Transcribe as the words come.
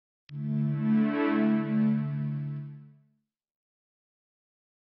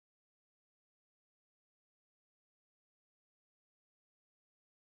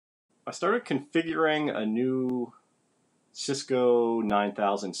I started configuring a new Cisco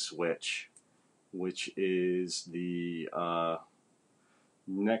 9000 switch, which is the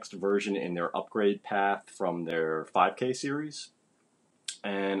next version in their upgrade path from their 5K series.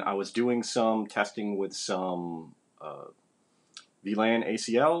 And I was doing some testing with some VLAN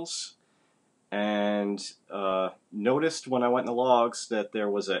ACLs, and noticed when I went in the logs that there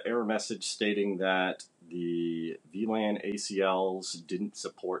was an error message stating that the VLAN ACLs didn't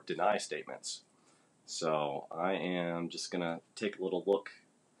support deny statements. So I am just going to take a little look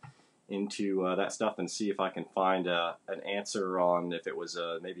into that stuff and see if I can find an answer on if it was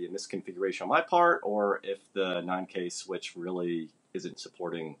maybe a misconfiguration on my part, or if the 9K switch really isn't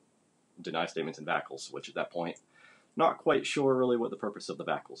supporting deny statements and VACLs, which at that point, not quite sure really what the purpose of the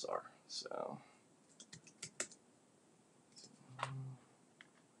VACLs are. So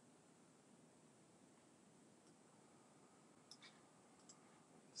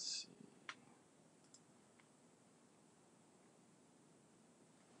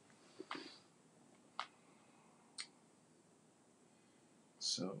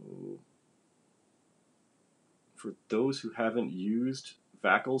So, for those who haven't used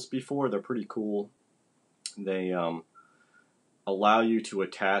VACLs before, they're pretty cool. They allow you to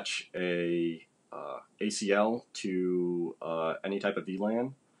attach a ACL to any type of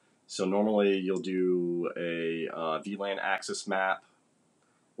VLAN. So normally you'll do a VLAN access map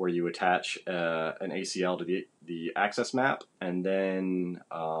where you attach an ACL to the access map, and then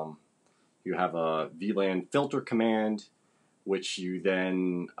you have a VLAN filter command, which you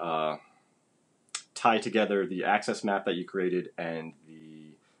then tie together the access map that you created and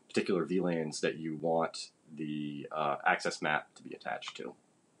the particular VLANs that you want the access map to be attached to.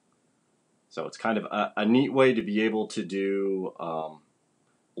 So it's kind of a neat way to be able to do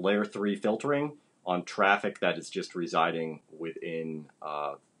layer 3 filtering on traffic that is just residing within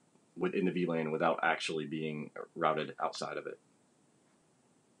the VLAN without actually being routed outside of it.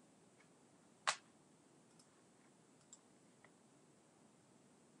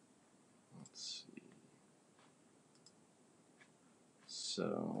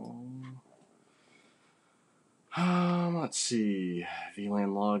 So, let's see,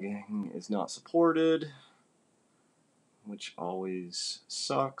 VLAN logging is not supported, which always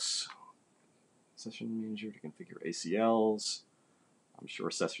sucks. Session Manager to configure ACLs. I'm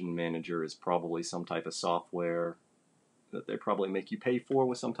sure Session Manager is probably some type of software that they probably make you pay for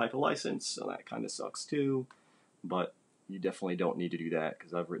with some type of license, so that kind of sucks too. But you definitely don't need to do that,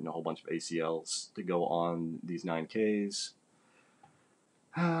 because I've written a whole bunch of ACLs to go on these 9Ks.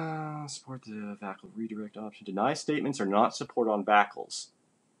 Support the VACL redirect option. Deny statements are not supported on VACLs.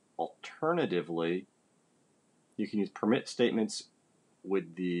 Alternatively, you can use permit statements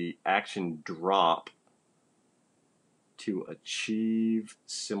with the action drop to achieve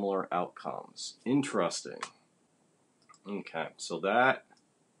similar outcomes. Interesting. Okay, so that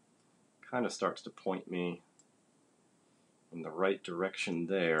kind of starts to point me in the right direction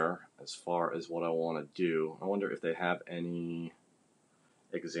there as far as what I want to do. I wonder if they have any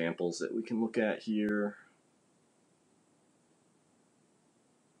examples that we can look at here.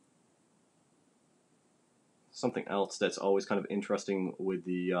 Something else that's always kind of interesting with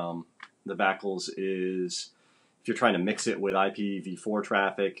the VACLs is if you're trying to mix it with IPv4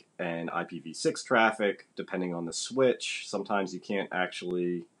 traffic and IPv6 traffic, depending on the switch, sometimes you can't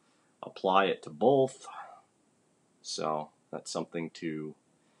actually apply it to both. So that's something to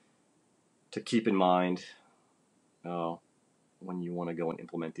keep in mind when you want to go and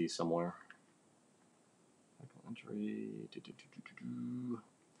implement these somewhere.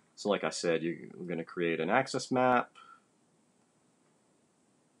 So like I said, you're going to create an access map.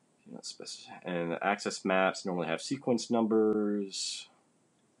 And the access maps normally have sequence numbers.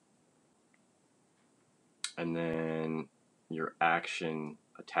 And then your action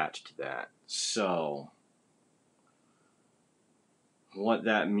attached to that. So what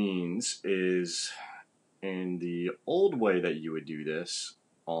that means is, in the old way that you would do this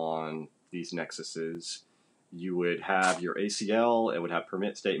on these nexuses, you would have your ACL, it would have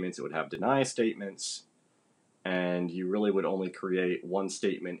permit statements, it would have deny statements, and you really would only create one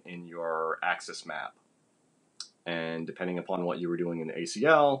statement in your access map. And depending upon what you were doing in the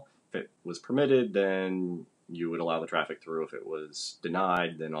ACL, if it was permitted, then you would allow the traffic through. If it was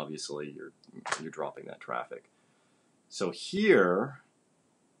denied, then obviously you're dropping that traffic. So here,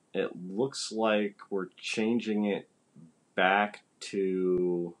 it looks like we're changing it back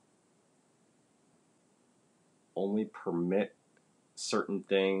to only permit certain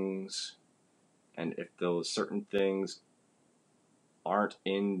things, and if those certain things aren't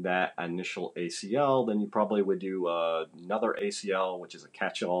in that initial ACL, then you probably would do another ACL, which is a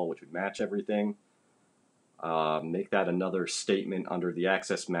catch-all, which would match everything. Make that another statement under the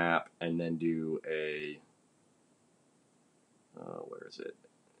access map, and then do a, where is it?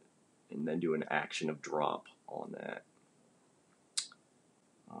 And then do an action of drop on that.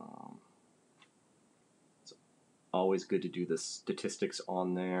 It's always good to do the statistics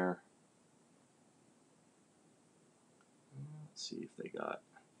on there. Let's see if they got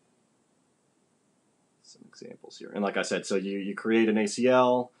some examples here. And like I said, so you create an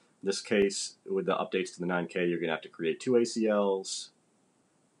ACL. In this case, with the updates to the 9K, you're going to have to create 2 ACLs.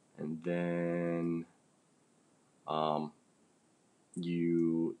 And then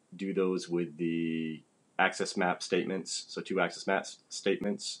you do those with the access map statements. So 2 access map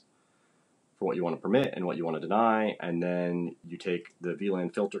statements for what you want to permit and what you want to deny. And then you take the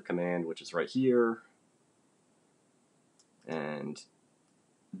VLAN filter command, which is right here. And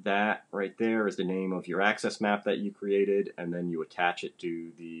that right there is the name of your access map that you created, and then you attach it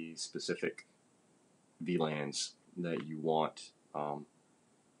to the specific VLANs that you want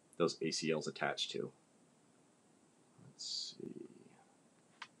those ACLs attached to. Let's see.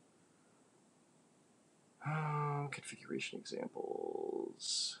 Configuration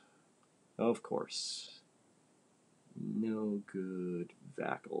examples. Of course. No good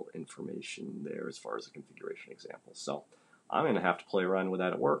VACL information there as far as a configuration example. So I'm going to have to play around with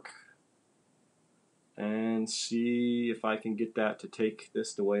that at work and see if I can get that to take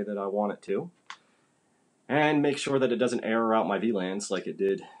this the way that I want it to, and make sure that it doesn't error out my VLANs like it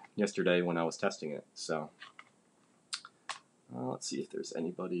did yesterday when I was testing it. So let's see if there's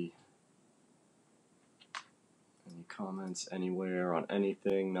any comments anywhere on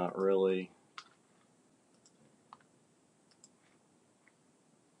anything. Not really.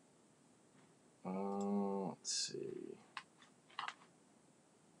 Let's see.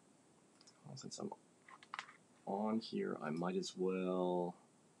 Well, since I'm on here, I might as well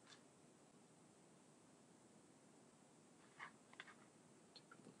take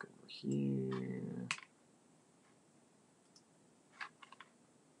a look over here.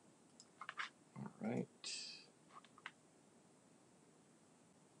 All right.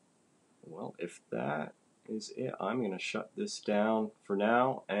 Well, if that is it, I'm going to shut this down for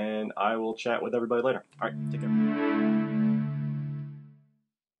now, and I will chat with everybody later. All right, take care.